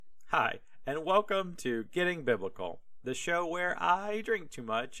Hi, and welcome to Getting Biblical, the show where I drink too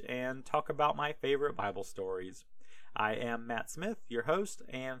much and talk about my favorite Bible stories. I am Matt Smith, your host,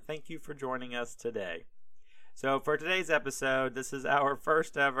 and thank you for joining us today. So for today's episode, this is our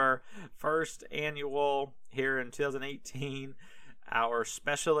first annual here in 2018, our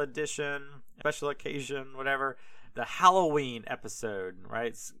special edition, special occasion, whatever, the Halloween episode, right?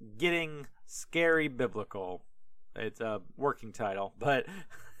 It's Getting Scary Biblical. It's a working title, but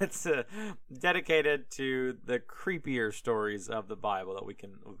it's dedicated to the creepier stories of the Bible that we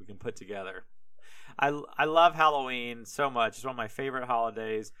can put together. I love Halloween so much. It's one of my favorite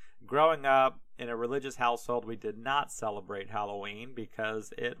holidays. Growing up in a religious household, we did not celebrate Halloween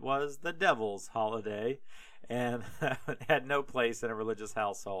because it was the devil's holiday and had no place in a religious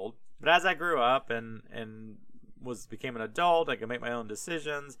household. But as I grew up and became an adult, I could make my own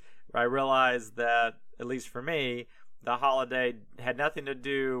decisions. I realized that, at least for me, the holiday had nothing to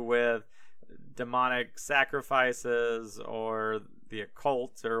do with demonic sacrifices or the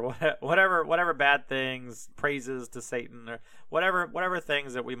occult or whatever bad things, praises to Satan, or whatever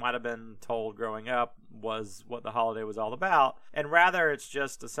things that we might have been told growing up was what the holiday was all about. And rather, it's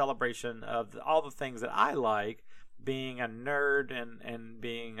just a celebration of all the things that I like, being a nerd and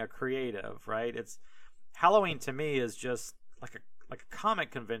being a creative, right? Halloween to me is just like a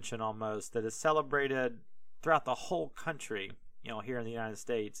comic convention almost that is celebrated throughout the whole country, here in the United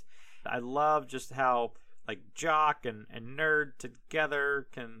States. I love just how jock and nerd together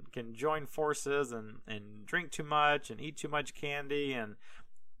can join forces and drink too much and eat too much candy, and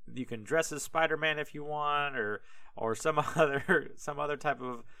you can dress as Spider-Man if you want, or some other type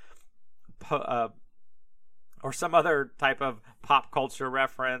of pop culture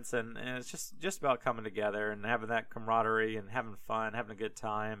reference, and it's just about coming together and having that camaraderie and having fun, having a good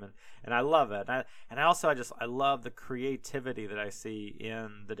time, and I love it. And I love the creativity that I see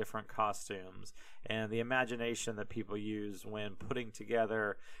in the different costumes and the imagination that people use when putting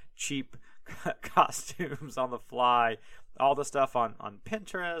together cheap costumes on the fly. All the stuff on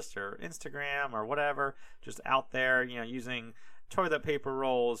Pinterest or Instagram or whatever, just out there, using toilet paper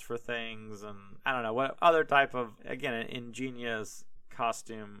rolls for things, and I don't know what other type of, again, ingenious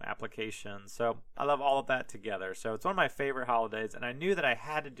costume applications. So I love all of that together. So it's one of my favorite holidays, and I knew that I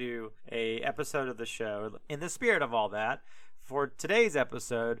had to do a episode of the show in the spirit of all that. For today's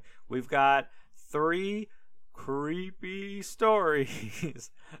episode, we've got 3 creepy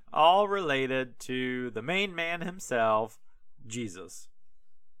stories, all related to the main man himself, Jesus.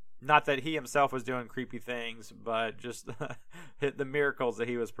 Not that he himself was doing creepy things, but just the miracles that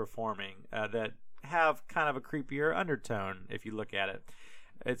he was performing that have kind of a creepier undertone if you look at it.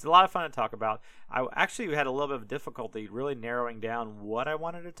 It's a lot of fun to talk about. I actually had a little bit of difficulty really narrowing down what I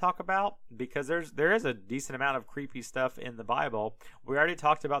wanted to talk about because there is a decent amount of creepy stuff in the Bible. We already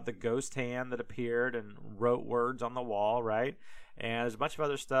talked about the ghost hand that appeared and wrote words on the wall, right? And there's a bunch of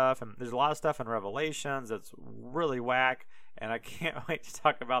other stuff, and there's a lot of stuff in Revelations that's really whack, and I can't wait to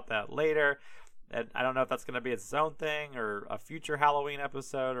talk about that later. And I don't know if that's going to be its own thing or a future Halloween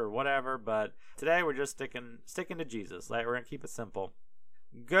episode or whatever, but today we're just sticking to Jesus. We're going to keep it simple.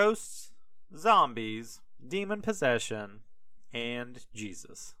 Ghosts, zombies, demon possession, and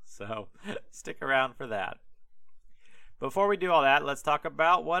Jesus. So stick around for that. Before we do all that, let's talk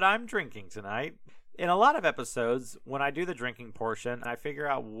about what I'm drinking tonight. In a lot of episodes, when I do the drinking portion, I figure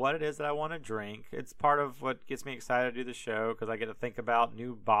out what it is that I want to drink. It's part of what gets me excited to do the show because I get to think about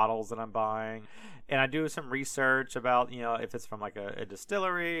new bottles that I'm buying. And I do some research about, if it's from a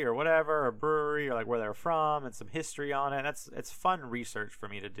distillery or whatever, or brewery, or where they're from, and some history on it. It's fun research for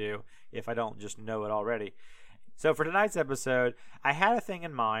me to do if I don't just know it already. So for tonight's episode, I had a thing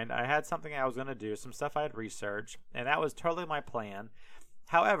in mind. I had something I was going to do, some stuff I had researched, and that was totally my plan.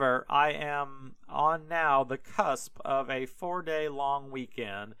 However, I am on now the cusp of a 4-day long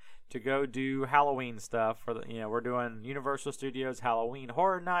weekend to go do Halloween stuff. We're doing Universal Studios Halloween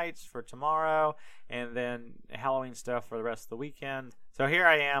Horror Nights for tomorrow, and then Halloween stuff for the rest of the weekend. So here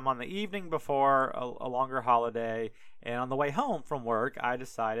I am on the evening before a longer holiday, and on the way home from work, I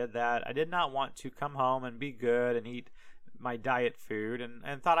decided that I did not want to come home and be good and eat my diet food,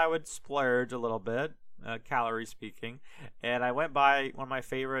 and thought I would splurge a little bit. Calorie speaking, and I went by one of my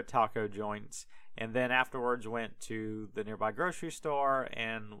favorite taco joints, and then afterwards went to the nearby grocery store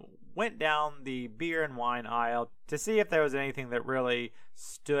and went down the beer and wine aisle to see if there was anything that really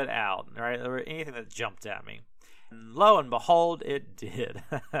stood out, right, or anything that jumped at me. And lo and behold, it did.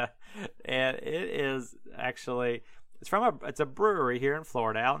 And it is actually, it's a brewery here in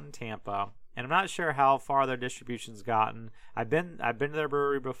Florida, out in Tampa. And I'm not sure how far their distribution's gotten. I've been to their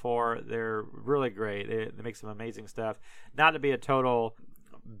brewery before. They're really great. They make some amazing stuff. Not to be a total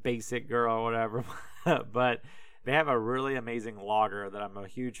basic girl or whatever. But they have a really amazing lager that I'm a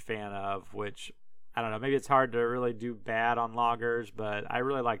huge fan of, which, I don't know, maybe it's hard to really do bad on lagers, but I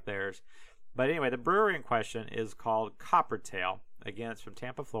really like theirs. But anyway, the brewery in question is called Coppertail. Again, it's from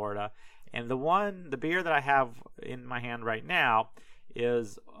Tampa, Florida. And the beer that I have in my hand right now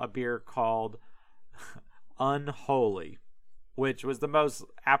is a beer called Unholy, which was the most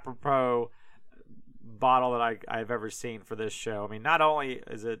apropos bottle that I've ever seen for this show. I mean, not only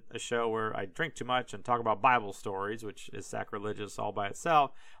is it a show where I drink too much and talk about Bible stories, which is sacrilegious all by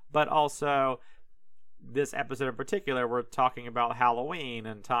itself, but also this episode in particular, we're talking about Halloween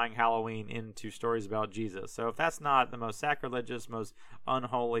and tying Halloween into stories about Jesus. So if that's not the most sacrilegious, most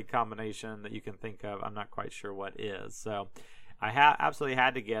unholy combination that you can think of, I'm not quite sure what is. So I absolutely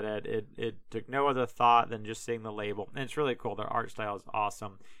had to get it. It took no other thought than just seeing the label. And it's really cool. Their art style is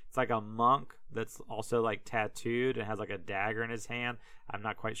awesome. It's like a monk that's also like tattooed and has like a dagger in his hand. I'm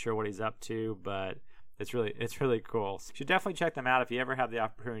not quite sure what he's up to, but it's really cool. So you should definitely check them out if you ever have the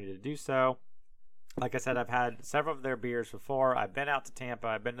opportunity to do so. Like I said, I've had several of their beers before. I've been out to Tampa.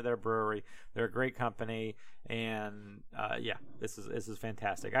 I've been to their brewery. They're a great company, and this is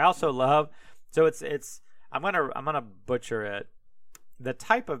fantastic. I also love, so it's I'm gonna butcher it. The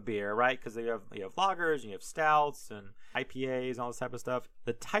type of beer, right? Because you have lagers, and you have stouts and IPAs and all this type of stuff.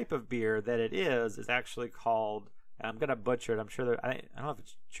 The type of beer that it is actually called, and I'm gonna butcher it. I'm sure I don't know if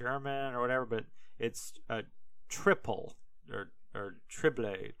it's German or whatever, but it's triple or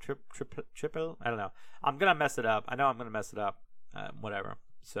triple, I don't know. I'm gonna mess it up. I know I'm gonna mess it up. Whatever.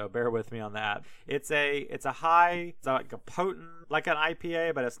 So bear with me on that. It's like a potent, like an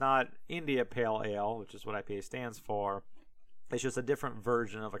IPA, but it's not India Pale Ale, which is what IPA stands for. It's just a different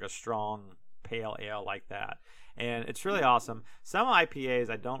version of like a strong pale ale like that. And it's really awesome. Some IPAs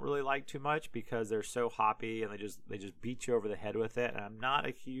I don't really like too much because they're so hoppy and they just beat you over the head with it. And I'm not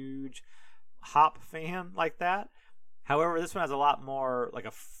a huge hop fan like that. However, this one has a lot more like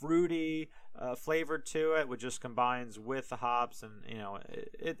a fruity flavor to it, which just combines with the hops, and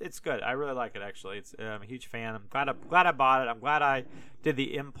it's good. I really like it actually. I'm a huge fan. I'm glad I bought it. I'm glad I did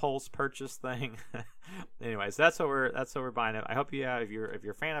the impulse purchase thing. Anyway, so that's what we're buying it. I hope if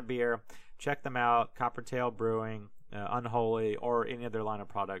you're a fan of beer, check them out. Coppertail Brewing, Unholy, or any of their line of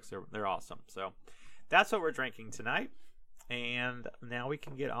products. They're awesome. So that's what we're drinking tonight, and now we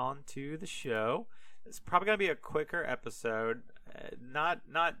can get on to the show. It's probably going to be a quicker episode. Not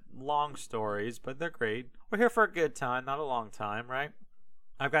long stories, but they're great. We're here for a good time, not a long time, right?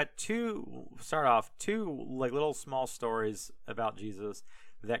 I've got two like little small stories about Jesus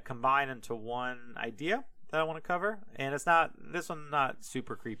that combine into one idea that I want to cover. And this one's not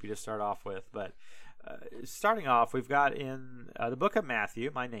super creepy to start off with, but starting off, we've got in the book of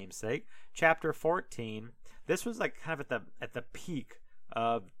Matthew, my namesake, chapter 14. This was like kind of at the peak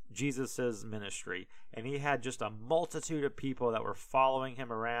of Jesus's ministry, and he had just a multitude of people that were following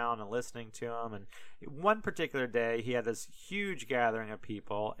him around and listening to him. And one particular day he had this huge gathering of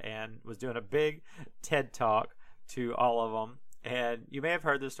people and was doing a big TED talk to all of them. And you may have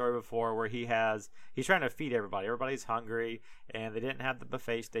heard this story before where he's trying to feed everybody's hungry, and they didn't have the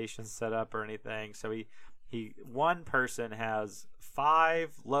buffet station set up or anything, so one person has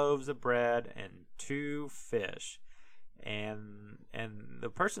 5 loaves of bread and 2 fish. And the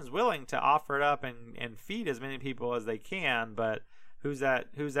person's willing to offer it up and feed as many people as they can, but who's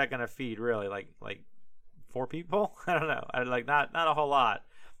that going to feed really? Like 4 people? I don't know. Not a whole lot.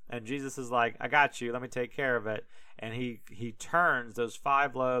 And Jesus is like, I got you. Let me take care of it. And he turns those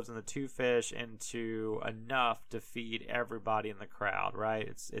 5 loaves and the 2 fish into enough to feed everybody in the crowd. Right?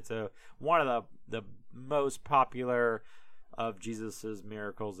 It's one of the most popular of Jesus's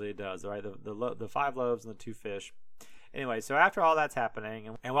miracles that he does. Right? The 5 loaves and the 2 fish. Anyway, so after all that's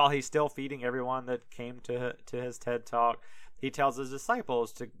happening, and while he's still feeding everyone that came to his TED Talk, he tells his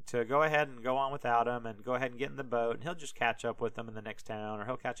disciples to go ahead and go on without him and go ahead and get in the boat, and he'll just catch up with them in the next town, or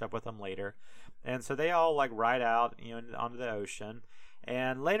he'll catch up with them later. And so they all like ride out, onto the ocean.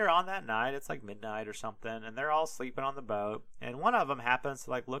 And later on that night, it's like midnight or something, and they're all sleeping on the boat. And one of them happens to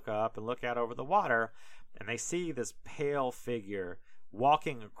like look up and look out over the water, and they see this pale figure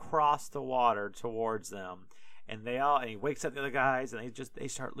walking across the water towards them. And he wakes up the other guys, and they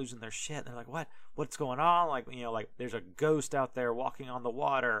start losing their shit. They're like, what's going on? Like there's a ghost out there walking on the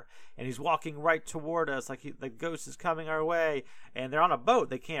water, and he's walking right toward us. The ghost is coming our way. And they're on a boat.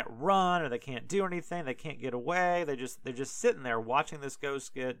 They can't run, or they can't do anything. They can't get away. They're just sitting there watching this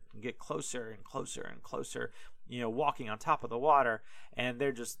ghost get closer and closer and closer, walking on top of the water. And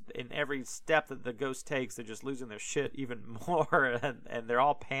they're just, in every step that the ghost takes, they're just losing their shit even more. And they're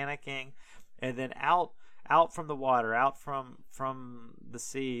all panicking. And then out out from the water, out from the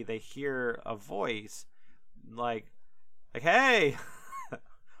sea, they hear a voice like, hey,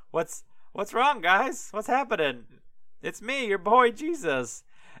 what's wrong, guys? What's happening? It's me, your boy Jesus.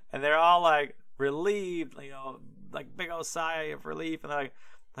 And they're all like relieved, like big old sigh of relief, and they're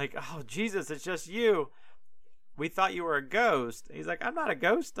like, oh, Jesus, it's just you. We thought you were a ghost. He's like, I'm not a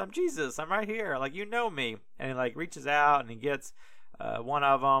ghost. I'm Jesus. I'm right here. Like, you know me. And he like reaches out and he gets one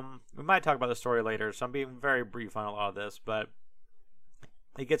of them. We might talk about the story later, so I'm being very brief on a lot of this, but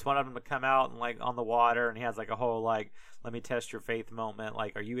he gets one of them to come out and like on the water, and he has like a whole like, let me test your faith moment.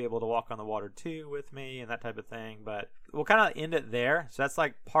 Like, are you able to walk on the water too with me, and that type of thing. But we'll kind of end it there. So that's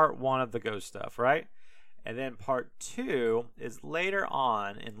like part one of the ghost stuff, right? And then part two is later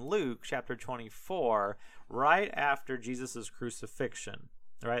on in Luke chapter 24, right after Jesus' crucifixion,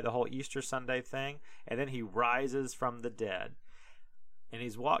 right? The whole Easter Sunday thing. And then he rises from the dead. And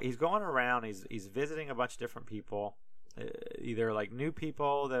he's going around, he's visiting a bunch of different people, either like new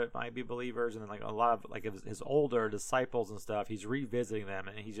people that might be believers, and then like a lot of like his older disciples and stuff. He's revisiting them,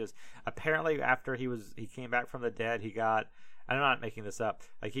 and he just apparently after he came back from the dead, he got, I'm not making this up,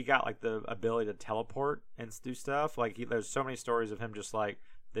 like he got like the ability to teleport and do stuff. Like there's so many stories of him just like,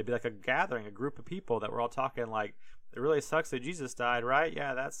 they'd be like a gathering, a group of people that were all talking like, it really sucks that Jesus died, right?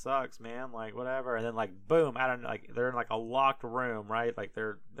 Yeah, that sucks, man. Like whatever. And then like boom, I don't know, like they're in like a locked room, right? Like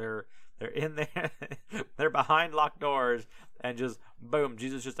they're in there, they're behind locked doors, and just boom,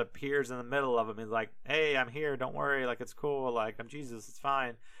 Jesus just appears in the middle of them. He's like, hey, I'm here. Don't worry. Like it's cool. Like I'm Jesus. It's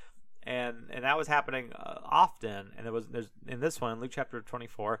fine. And that was happening often, and there's in this one, Luke chapter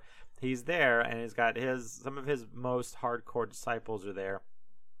 24, he's there, and he's got some of his most hardcore disciples are there,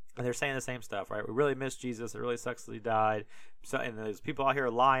 and they're saying the same stuff, right? We really miss Jesus. It really sucks that he died. So, and there's people out here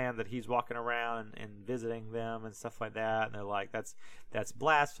lying that he's walking around and visiting them and stuff like that, and they're like, that's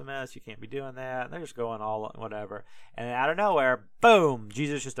blasphemous. You can't be doing that. And they're just going all whatever, and out of nowhere, boom,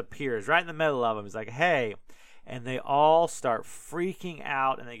 Jesus just appears right in the middle of them. He's like, hey. And they all start freaking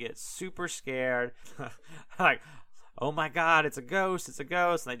out, and they get super scared. Like, oh my God, it's a ghost, it's a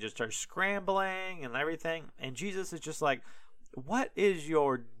ghost. And they just start scrambling and everything. And Jesus is just like, what is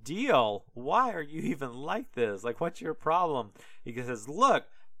your deal? Why are you even like this? Like, what's your problem? He says, look,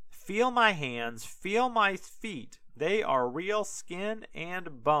 feel my hands, feel my feet. They are real skin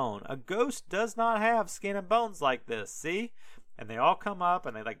and bone. A ghost does not have skin and bones like this, see? And they all come up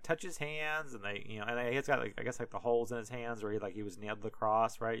and they like touch his hands, and they, and he's got like, I guess like the holes in his hands where he was nailed to the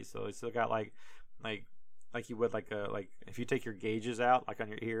cross, right? So he's still got like you would like if you take your gauges out like on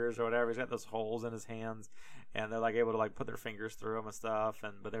your ears or whatever, he's got those holes in his hands, and they're like able to like put their fingers through them and stuff,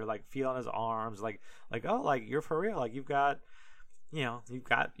 but they're like feeling his arms, like oh, like you're for real, like you've got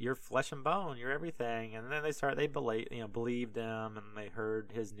your flesh and bone, you're everything. And then they believed him, and they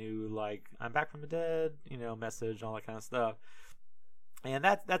heard his new like, I'm back from the dead, message, all that kind of stuff. And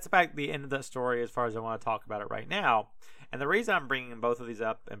that's about the end of the story as far as I want to talk about it right now. And the reason I'm bringing both of these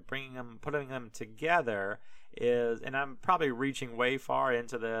up and putting them together is, and I'm probably reaching way far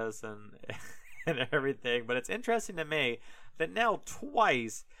into this and and everything, but it's interesting to me that now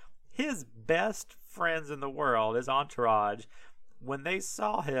twice his best friends in the world, his entourage, when they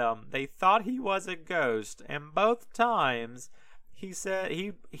saw him, they thought he was a ghost, and both times he said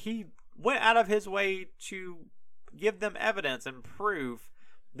he went out of his way to give them evidence and proof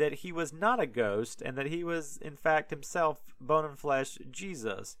that he was not a ghost and that he was in fact himself bone and flesh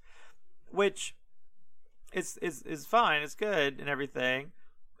Jesus, which is fine, it's good and everything.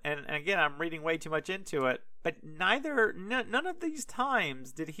 And again, I'm reading way too much into it, but none of these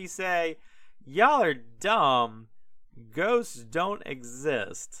times did he say, y'all are dumb, ghosts don't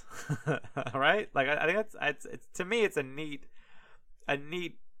exist. Right? Like I think it's to me it's a neat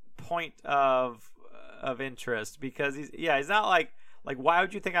point of interest, because he's not like why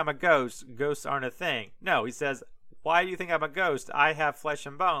would you think I'm a ghost? Ghosts aren't a thing. No, he says, why do you think I'm a ghost? I have flesh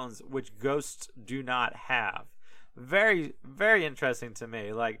and bones, which ghosts do not have. Very, very interesting to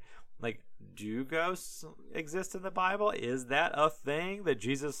me. Like do ghosts exist in the Bible? Is that a thing that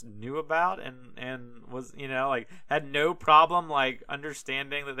Jesus knew about and was had no problem like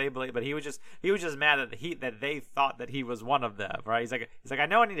understanding that they believe? But he was just mad that they thought that he was one of them, right? He's like I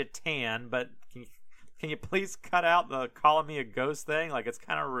know I need a tan, but can you please cut out the calling me a ghost thing? Like, it's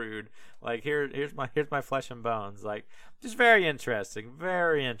kind of rude. Like, here's my flesh and bones. Like, just very interesting.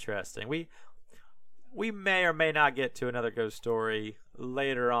 Very interesting. We may or may not get to another ghost story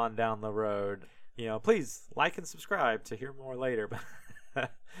later on down the road. Please like and subscribe to hear more later.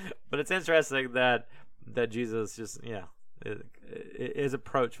 But it's interesting that Jesus just his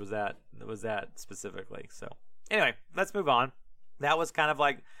approach was that specifically. So anyway, let's move on. That was kind of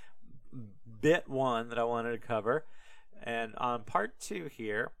like bit one that I wanted to cover. And on part 2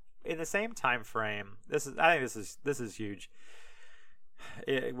 here, in the same time frame, I think this is huge.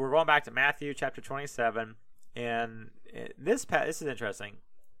 We're going back to Matthew chapter 27, and this is interesting.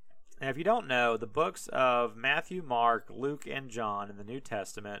 And if you don't know, the books of Matthew, Mark, Luke, and John in the New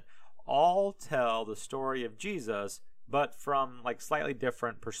Testament all tell the story of Jesus, but from like slightly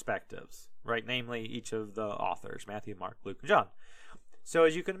different perspectives, right? Namely, each of the authors, Matthew, Mark, Luke, and John. So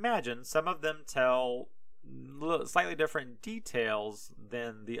as you can imagine, some of them tell slightly different details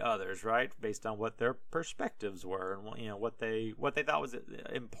than the others, right? Based on what their perspectives were and what they thought was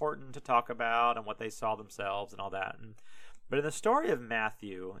important to talk about and what they saw themselves and all that. But in the story of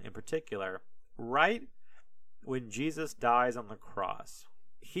Matthew in particular, right when Jesus dies on the cross,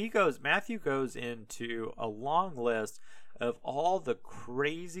 Matthew goes into a long list of all the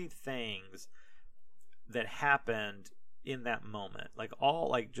crazy things that happened in that moment. Like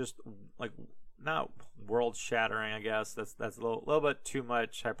all not world shattering, I guess. That's a little bit too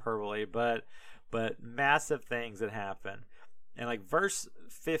much hyperbole, but massive things that happen. And like verse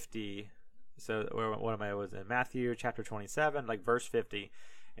 50, so what am I was in Matthew chapter 27, like verse 50,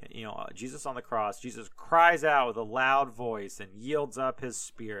 Jesus on the cross, Jesus cries out with a loud voice and yields up his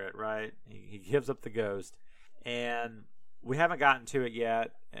spirit, right? He gives up the ghost. And we haven't gotten to it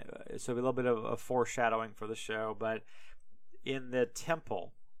yet, so a little bit of a foreshadowing for the show, but in the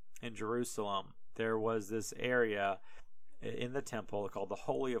temple in Jerusalem, there was this area in the temple called the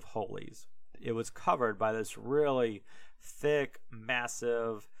Holy of Holies. It was covered by this really thick,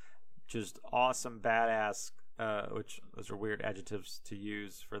 massive, just awesome, badass, which those are weird adjectives to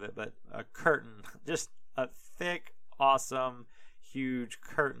use for that, but a curtain, just a thick, awesome, huge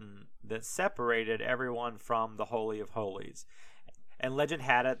curtain that separated everyone from the Holy of Holies. And legend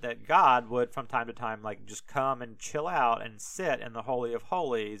had it that God would, from time to time, like just come and chill out and sit in the Holy of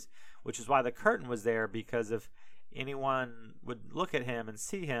Holies, which is why the curtain was there, because if anyone would look at him and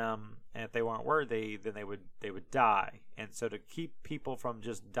see him, and if they weren't worthy, then they would die. And so to keep people from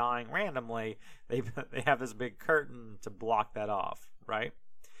just dying randomly, they have this big curtain to block that off, right?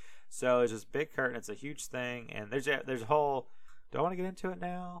 So there's this big curtain. It's a huge thing, and there's a whole. Do I want to get into it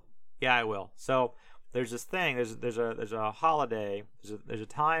now? Yeah, I will. So there's this thing. There's a holiday. There's a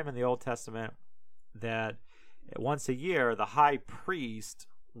time in the Old Testament that once a year the high priest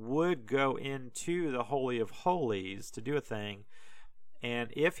would go into the Holy of Holies to do a thing, and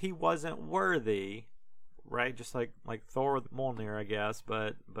if he wasn't worthy, right, just like Thor with Mjolnir, I guess,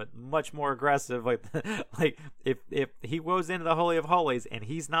 but much more aggressive, like if he goes into the Holy of Holies and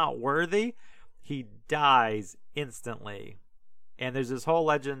he's not worthy, he dies instantly. And there's this whole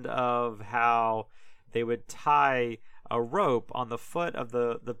legend of how they would tie a rope on the foot of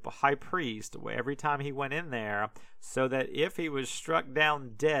the high priest every time he went in there, so that if he was struck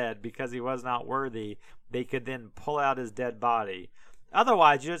down dead because he was not worthy, they could then pull out his dead body.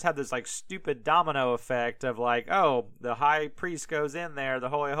 Otherwise, you just have this like stupid domino effect of like, oh, the high priest goes in there, the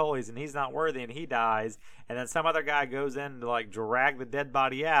Holy of Holies, and he's not worthy and he dies. And then some other guy goes in to like drag the dead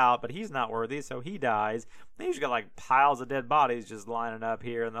body out, but he's not worthy, so he dies. Then you just got like piles of dead bodies just lining up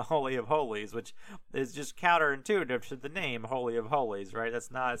here in the Holy of Holies, which is just counterintuitive to the name Holy of Holies, right?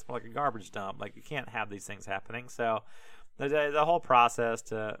 It's more like a garbage dump. Like, you can't have these things happening. So the whole process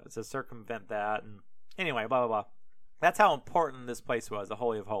to circumvent that. And anyway, blah, blah, blah. That's how important this place was, the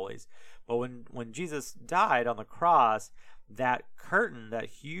Holy of Holies. But when Jesus died on the cross, that curtain, that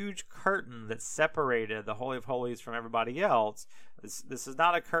huge curtain that separated the Holy of Holies from everybody else, this is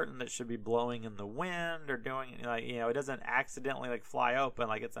not a curtain that should be blowing in the wind or doing, it doesn't accidentally like fly open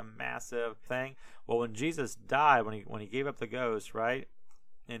like it's a massive thing. Well, when Jesus died, when he gave up the ghost, right,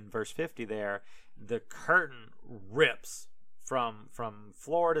 in verse 50 there, the curtain rips from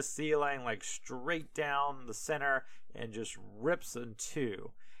floor to ceiling, like straight down the center, and just rips in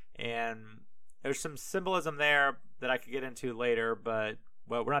two. And there's some symbolism there that I could get into later, but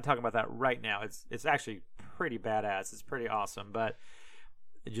we're not talking about that right now. It's actually pretty badass. It's pretty awesome, but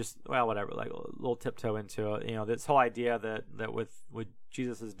whatever, like a little tiptoe into it. This whole idea that with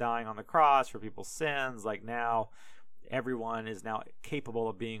Jesus is dying on the cross for people's sins, like now everyone is now capable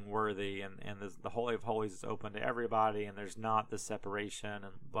of being worthy, and the Holy of Holies is open to everybody, and there's not this separation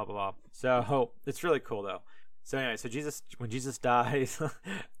and blah blah blah. So it's really cool though. So anyway, when Jesus dies,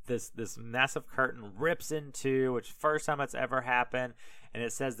 this massive curtain rips in two, which first time it's ever happened, and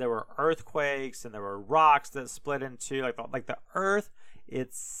it says there were earthquakes and there were rocks that split in two, like the earth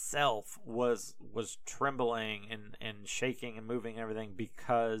itself was trembling and shaking and moving and everything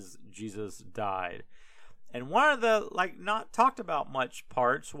because Jesus died. And one of the not talked about much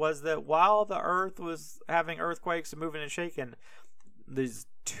parts was that while the earth was having earthquakes and moving and shaking,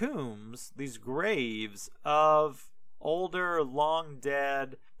 tombs, these graves of older, long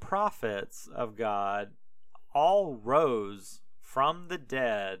dead prophets of God, all rose from the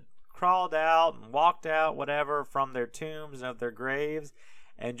dead, crawled out and walked out, whatever, from their tombs and of their graves,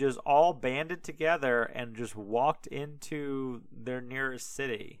 and just all banded together and just walked into their nearest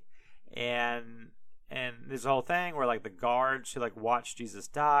city. And this whole thing where like the guards who like watched Jesus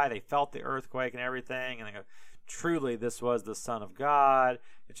die, they felt the earthquake and everything, and they go, truly this was the Son of God.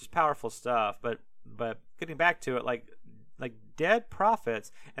 It's just powerful stuff. But getting back to it, like dead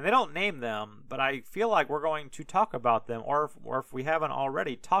prophets, and they don't name them, but I feel like we're going to talk about them, or if we haven't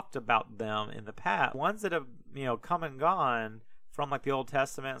already talked about them in the past, ones that have come and gone from like the Old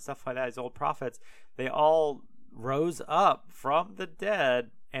Testament and stuff like that, these old prophets, they all rose up from the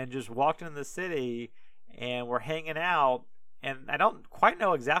dead and just walked into the city and were hanging out. And I don't quite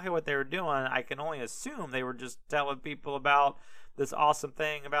know exactly what they were doing. I can only assume they were just telling people about this awesome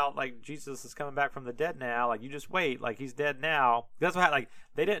thing about like Jesus is coming back from the dead now. Like, you just wait, like he's dead now. That's what, like,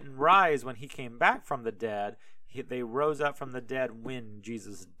 they didn't rise when he came back from the dead. They rose up from the dead when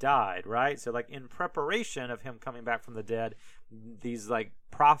Jesus died, right? So like in preparation of him coming back from the dead, these like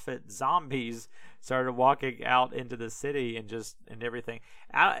prophet zombies started walking out into the city and everything.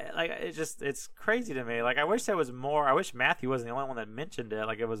 It's crazy to me. Like, I wish there was more. I wish Matthew wasn't the only one that mentioned it.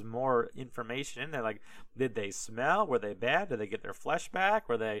 Like, it was more information in there. Like, did they smell? Were they bad? Did they get their flesh back?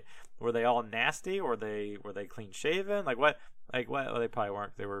 Were they all nasty? Were they clean shaven? Like what? Well, they probably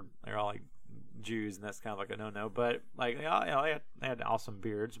weren't. They're all like Jews, and that's kind of like a no-no. But like, they had awesome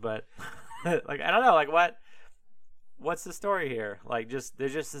beards. But like, I don't know. Like, what's the story here? Like,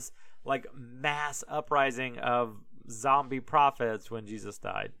 there's just this like mass uprising of zombie prophets when Jesus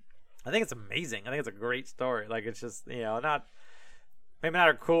died. I think it's amazing. I think it's a great story. Like, it's just not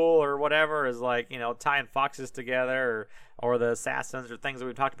cool or whatever as like tying foxes together or the assassins or things that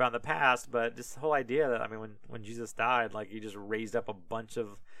we've talked about in the past, but just the whole idea that when Jesus died, like, he just raised up a bunch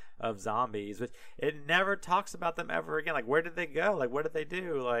of zombies, which it never talks about them ever again. Like, where did they go? Like, what did they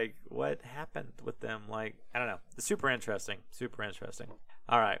do? Like, what happened with them? Like, I don't know. It's super interesting.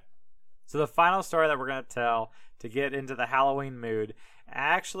 All right. So the final story that we're going to tell to get into the Halloween mood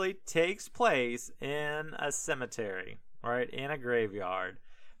actually takes place in a cemetery, right? In a graveyard.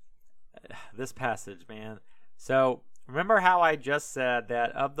 This passage, man. So remember how I just said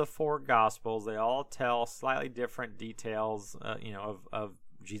that of the 4 Gospels, they all tell slightly different details, of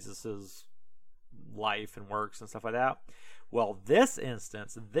Jesus's life and works and stuff like that. Well, this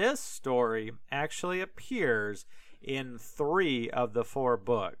story actually appears in 3 of the 4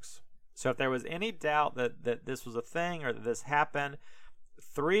 books. So if there was any doubt that this was a thing or that this happened,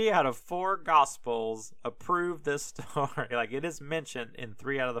 3 out of 4 Gospels approve this story. Like, it is mentioned in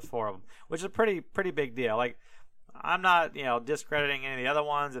 3 out of the 4 of them, which is a pretty big deal. Like, I'm not discrediting any of the other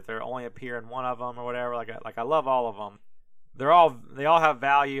ones if they only appear in one of them or whatever. Like I love all of them. They all have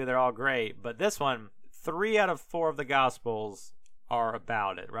value. They're all great. But this one, 3 out of 4 of the Gospels are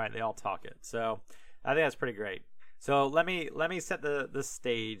about it, right? They all talk it. So I think that's pretty great. So let me set the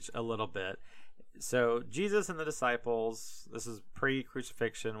stage a little bit. So Jesus and the disciples, this is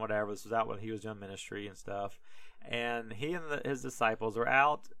pre-crucifixion, whatever. This was out when he was doing ministry and stuff. And he and his disciples were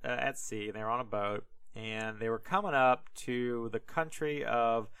out at sea, and they were on a boat, and they were coming up to the country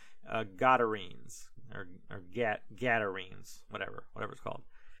of Gadarenes, or Gadarenes, whatever it's called.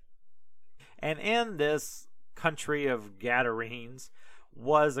 And in this country of Gadarenes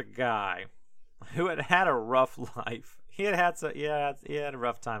was a guy who had a rough life. He had a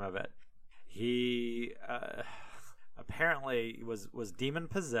rough time of it. He apparently was demon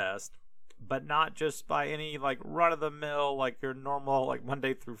possessed, but not just by any like run of the mill, like your normal like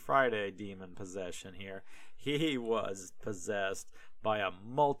Monday through Friday demon possession here. He was possessed by a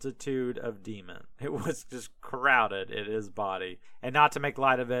multitude of demons. It was just crowded in his body. And not to make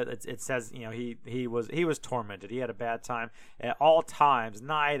light of it, it says, he was tormented. He had a bad time at all times,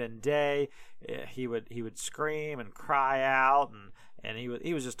 night and day. He would scream and cry out, and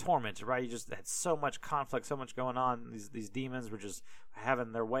he was just tormented, right? He just had so much conflict, so much going on. These demons were just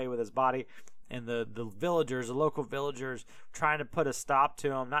having their way with his body. And the local villagers, trying to put a stop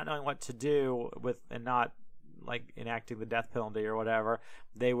to him, not knowing what to do and not like enacting the death penalty or whatever,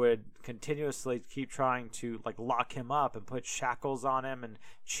 they would continuously keep trying to like lock him up and put shackles on him and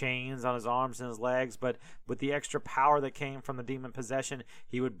chains on his arms and his legs. But with the extra power that came from the demon possession,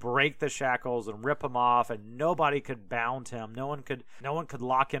 he would break the shackles and rip them off, and nobody could bound him. No one could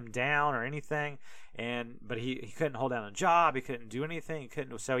lock him down or anything. But he couldn't hold down a job. He couldn't do anything.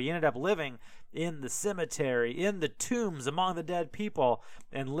 So he ended up living in the cemetery, in the tombs among the dead people,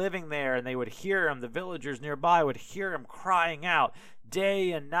 and living there. And they would hear him. The villagers nearby would hear him crying out,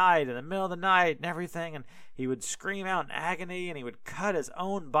 day and night, in the middle of the night and everything. And he would scream out in agony, and he would cut his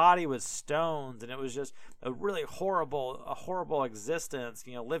own body with stones. And it was just a really horrible existence,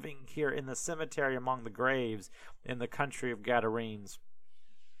 living here in the cemetery among the graves in the country of Gadarenes.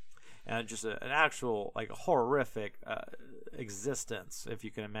 And just an actual, horrific existence, if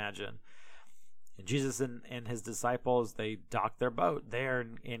you can imagine. And Jesus and his disciples, they docked their boat there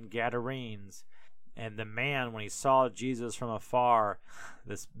in Gadarenes. And the man, when he saw Jesus from afar,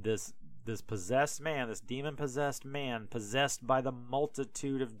 this possessed man, this demon-possessed man, possessed by the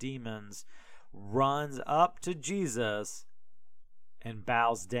multitude of demons, runs up to Jesus and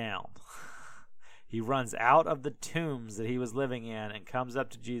bows down. He runs out of the tombs that he was living in and comes up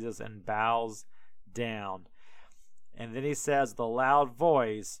to Jesus and bows down. And then he says with a loud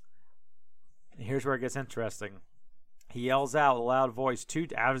voice, here's where it gets interesting. He yells out with a loud voice,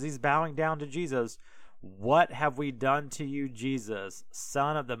 as he's bowing down to Jesus, "What have we done to you, Jesus,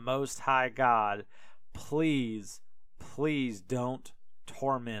 Son of the Most High God? Please, please don't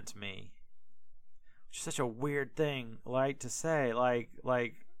torment me." Which is such a weird thing, to say.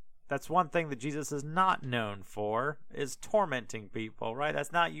 That's one thing that Jesus is not known for, is tormenting people, right?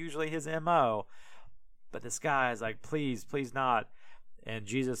 That's not usually his MO. But this guy is like, please, please not. And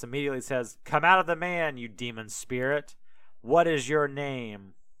Jesus immediately says, "Come out of the man, you demon spirit. What is your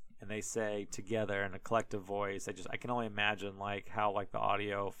name?" And they say together in a collective voice. I can only imagine how the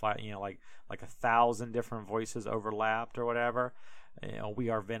audio, like 1,000 different voices overlapped or whatever. We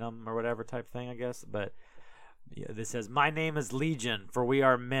are Venom or whatever type thing, I guess. But this says, "My name is Legion, for we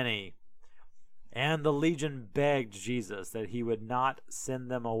are many." And the legion begged Jesus that he would not send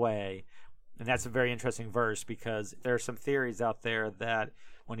them away. And that's a very interesting verse, because there are some theories out there that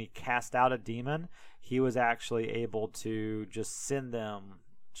when he cast out a demon, he was actually able to just send them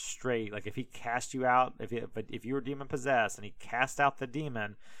straight. If he cast you out, if you were demon possessed and he cast out the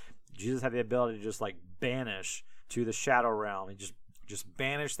demon, Jesus had the ability to just banish to the shadow realm and just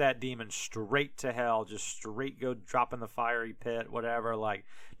banish that demon straight to hell, just straight go drop in the fiery pit, whatever,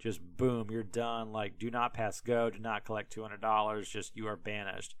 just boom, you're done. Do not pass go, do not collect $200, just you are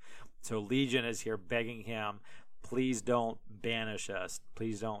banished. So Legion is here begging him, please don't banish us,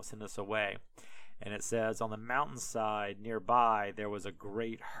 please don't send us away. And it says, on the mountainside nearby, there was a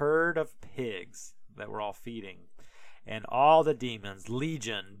great herd of pigs that were all feeding. And all the demons,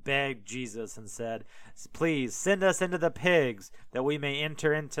 Legion, begged Jesus and said, "Please send us into the pigs that we may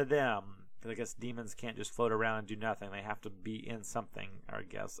enter into them." Because I guess demons can't just float around and do nothing. They have to be in something, or I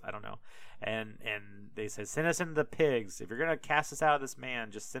guess, I don't know. And they said, "Send us into the pigs. If you're going to cast us out of this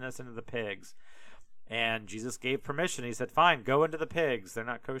man, just send us into the pigs." And Jesus gave permission. He said, "Fine, go into the pigs. They're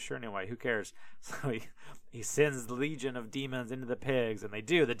not kosher anyway. Who cares?" So he sends the legion of demons into the pigs, and they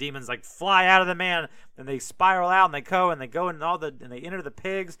do. The demons fly out of the man, and they spiral out, and they go and they enter the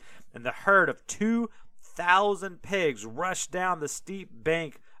pigs, and the herd of 2,000 pigs rush down the steep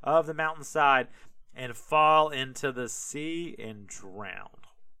bank of the mountainside and fall into the sea and drown.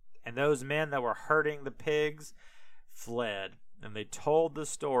 And those men that were herding the pigs fled. And they told the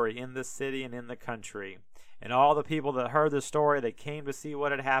story in the city and in the country. And all the people that heard the story, they came to see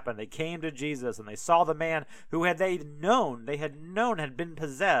what had happened. They came to Jesus, and they saw the man who had been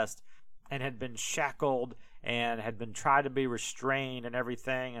possessed and had been shackled and had been tried to be restrained and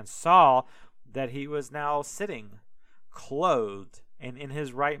everything, and saw that he was now sitting, clothed and in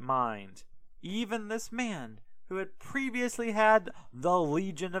his right mind. Even this man who had previously had the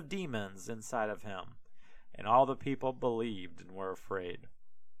legion of demons inside of him. And all the people believed and were afraid.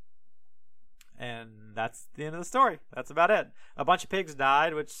 And that's the end of the story. That's about it. A bunch of pigs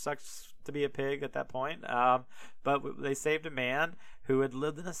died, which sucks to be a pig at that point. But they saved a man who had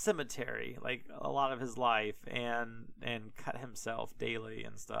lived in a cemetery a lot of his life and cut himself daily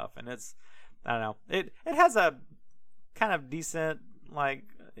and stuff. And it's, I don't know. It has a kind of decent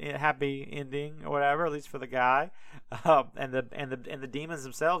happy ending or whatever, at least for the guy. And the demons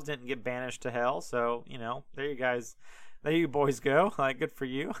themselves didn't get banished to hell. So there you boys go. Good for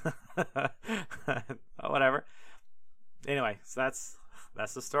you. Whatever. Anyway, so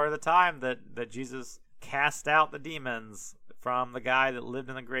that's the story of the time that Jesus cast out the demons from the guy that lived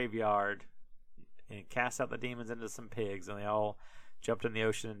in the graveyard, and cast out the demons into some pigs, and they all jumped in the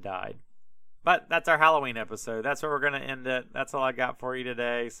ocean and died. But that's our Halloween episode. That's where we're going to end it. That's all I got for you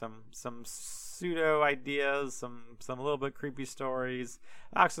today. Some pseudo ideas, some little bit creepy stories,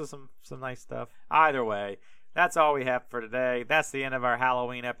 actually some nice stuff. Either way, that's all we have for today. That's the end of our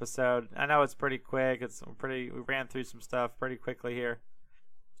Halloween episode. I know it's pretty quick. We ran through some stuff pretty quickly here.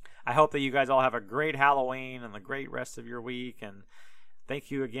 I hope that you guys all have a great Halloween and a great rest of your week, and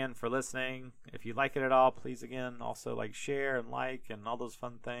thank you again for listening. If you like it at all, please again also share and and all those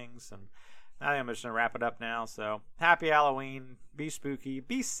fun things. And I think I'm just gonna wrap it up now. So happy Halloween, be spooky,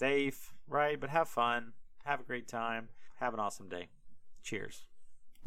 be safe, right? But have fun, have a great time, have an awesome day. Cheers.